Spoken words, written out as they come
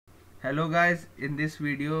Hello guys, in this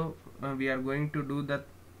video we are going to do the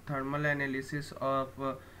thermal analysis of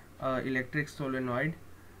electric solenoid.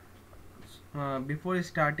 Before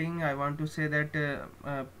starting, I want to say that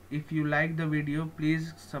if you like the video,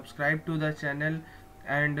 please subscribe to the channel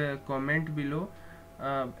and comment below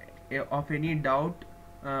uh, of any doubt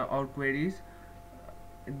or queries,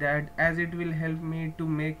 that as it will help me to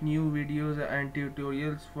make new videos and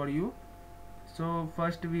tutorials for you. So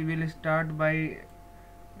first we will start by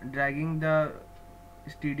dragging the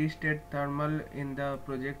steady state thermal in the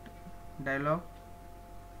project dialog.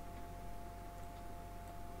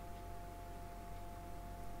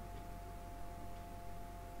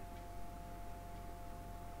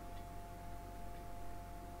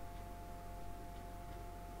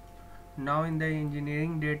 Now in the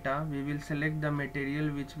engineering data we will select the material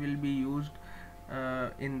which will be used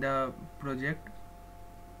in the project.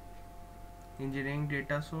 Engineering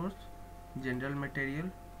data source, general material.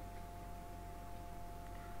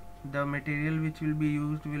 The material which will be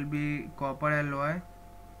used will be copper alloy,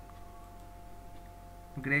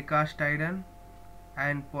 grey cast iron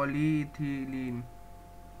and polyethylene.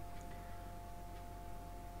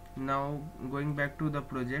 Now going back to the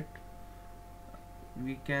project,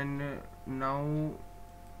 we can now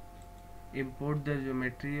import the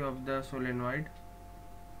geometry of the solenoid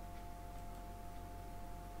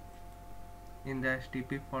in the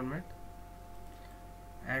STP format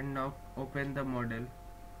and now open the model.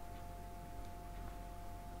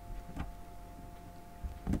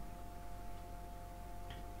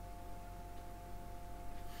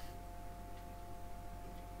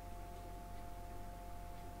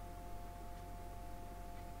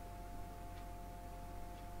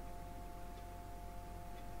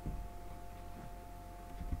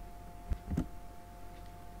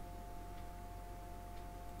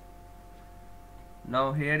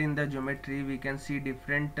 Now here in the geometry we can see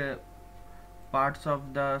different parts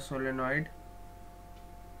of the solenoid.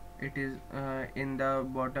 It is in the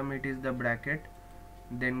bottom it is the bracket,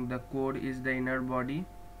 then the core is the inner body,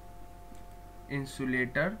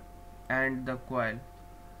 insulator and the coil.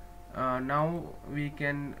 Now we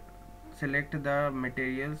can select the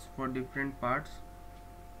materials for different parts.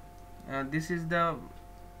 This is the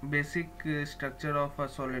basic structure of a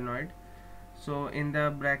solenoid. So in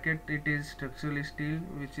the bracket it is structural steel,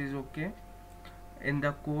 which is okay. In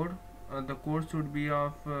the core should be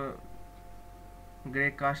of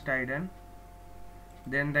grey cast iron.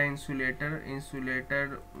 Then the insulator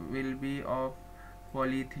will be of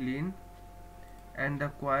polyethylene and the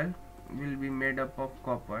coil will be made up of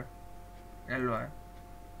copper alloy.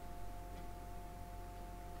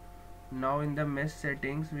 Now in the mesh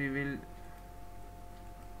settings we will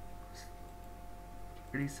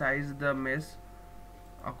resize the mesh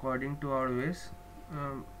according to our wish,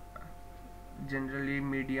 generally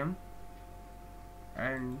medium,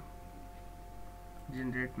 and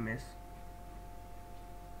generate mesh.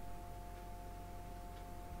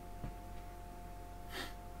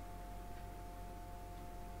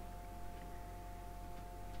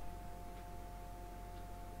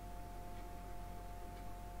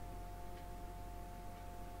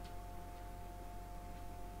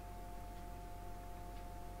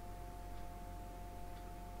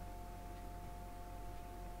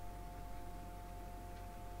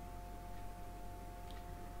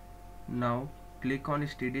 Now click on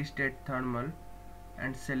steady state thermal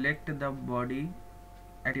and select the body,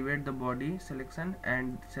 activate the body selection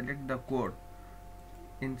and select the core.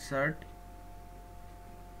 Insert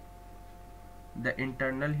the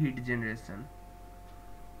internal heat generation.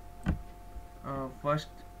 First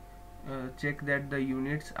check that the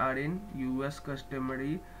units are in US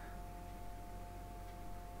customary,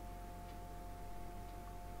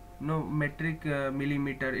 no metric,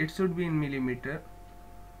 millimeter, it should be in millimeter,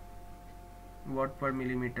 watt per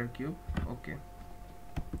millimeter cube. Okay,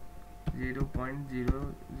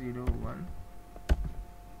 0.001.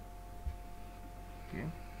 okay,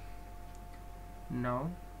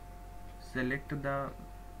 now select the,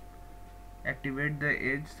 activate the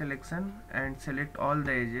edge selection and select all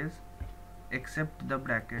the edges except the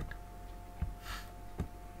bracket.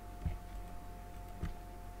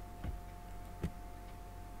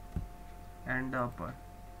 And the upper,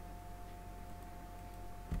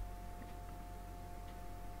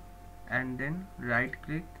 and then right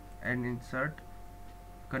click and insert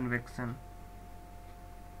convection.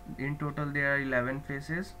 In total there are 11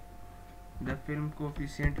 faces. The film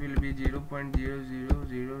coefficient will be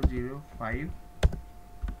 0.00005.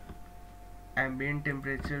 Ambient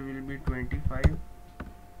temperature will be 25,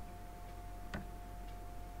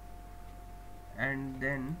 and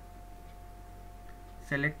then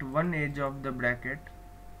select one edge of the bracket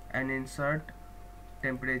and insert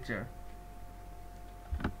temperature.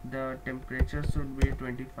 The temperature should be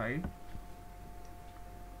 25.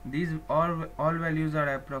 These all values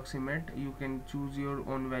are approximate. You can choose your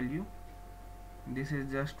own value. This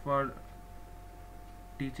is just for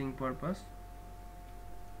teaching purpose.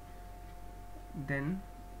 Then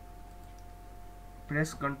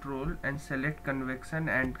press Ctrl and select convection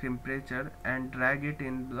and temperature and drag it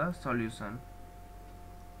in the solution.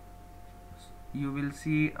 You will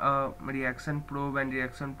see a reaction probe and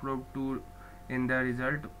reaction probe 2 in the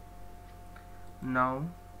result. Now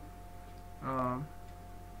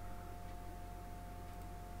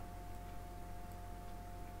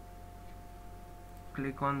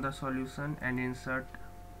click on the solution and insert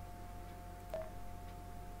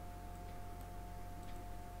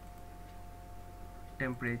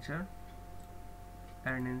temperature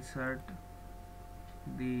and insert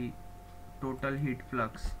the total heat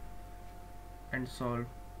flux and solve.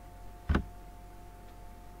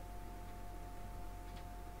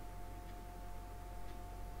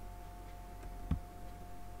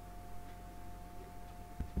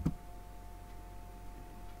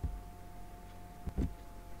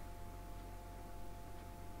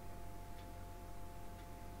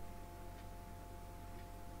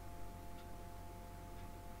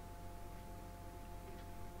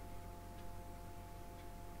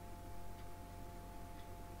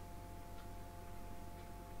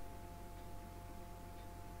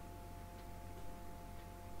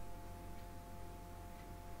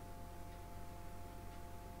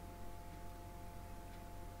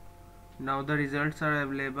 Now the results are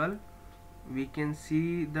available. We can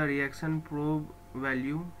see the reaction probe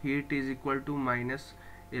value, heat is equal to minus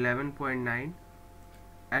 11.9,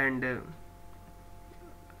 and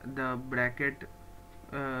the bracket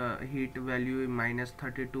heat value is minus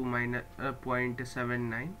 32 minus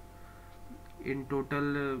 0.79. In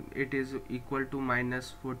total it is equal to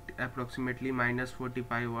minus 40, approximately minus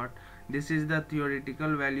 45 watt. This is the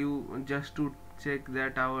theoretical value, just to check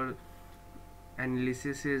that our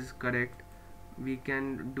analysis is correct. We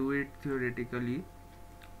can do it theoretically.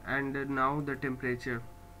 And now the temperature.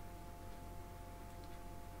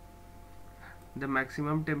 The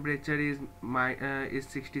maximum temperature is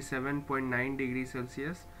 67.9 degrees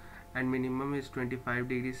Celsius and minimum is 25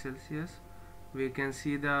 degrees Celsius. We can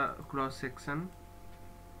see the cross section.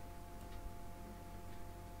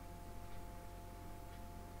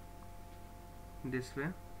 This way.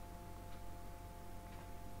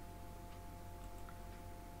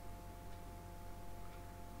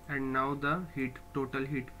 And now the total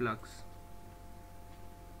heat flux.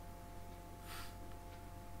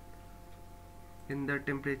 In the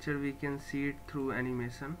temperature we can see it through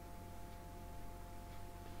animation.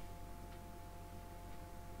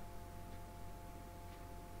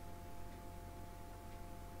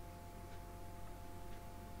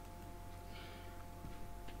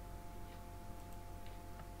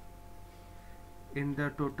 In the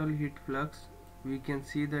total heat flux we can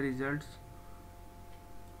see the results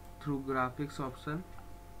through graphics option.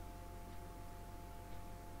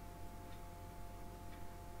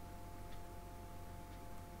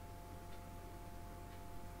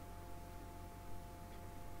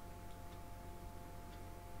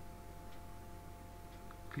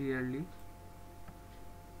 Clearly.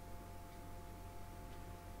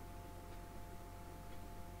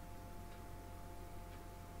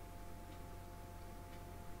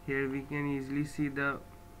 Here we can easily see the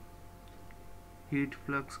heat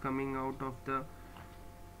flux coming out of the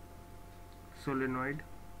solenoid.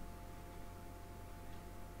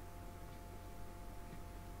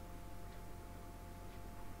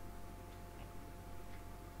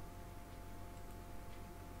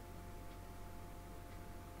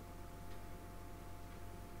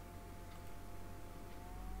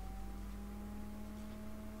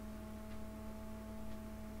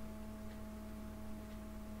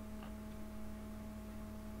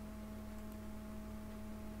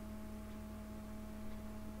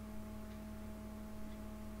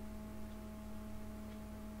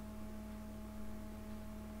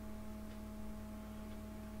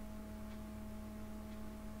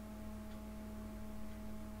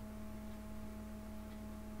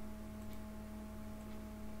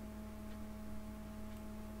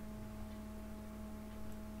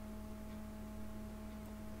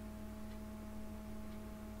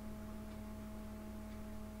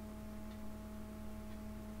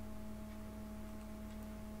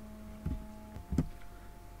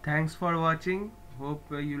 Thanks for watching. Hope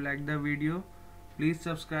you liked the video. Please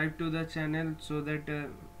subscribe to the channel so that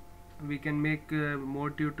we can make more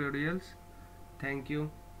tutorials. Thank you.